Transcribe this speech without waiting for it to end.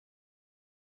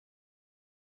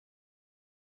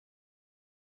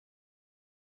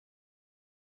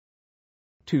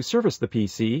To service the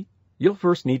PC, you'll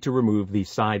first need to remove the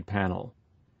side panel.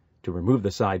 To remove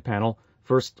the side panel,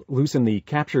 first loosen the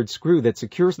captured screw that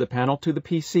secures the panel to the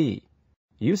PC.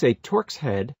 Use a Torx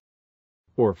head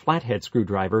or flathead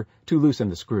screwdriver to loosen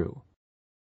the screw.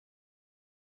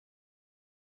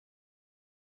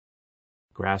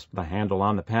 Grasp the handle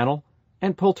on the panel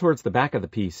and pull towards the back of the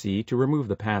PC to remove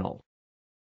the panel.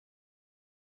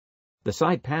 The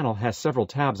side panel has several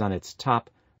tabs on its top,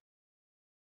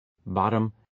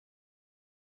 bottom,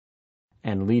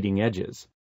 and leading edges,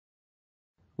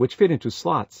 which fit into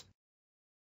slots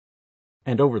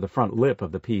and over the front lip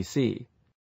of the PC.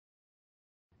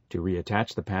 To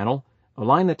reattach the panel,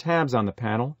 align the tabs on the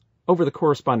panel over the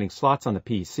corresponding slots on the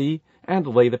PC and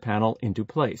lay the panel into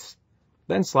place.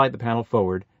 Then slide the panel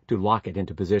forward to lock it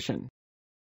into position.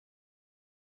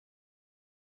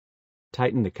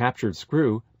 Tighten the captured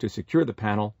screw to secure the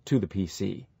panel to the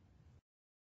PC.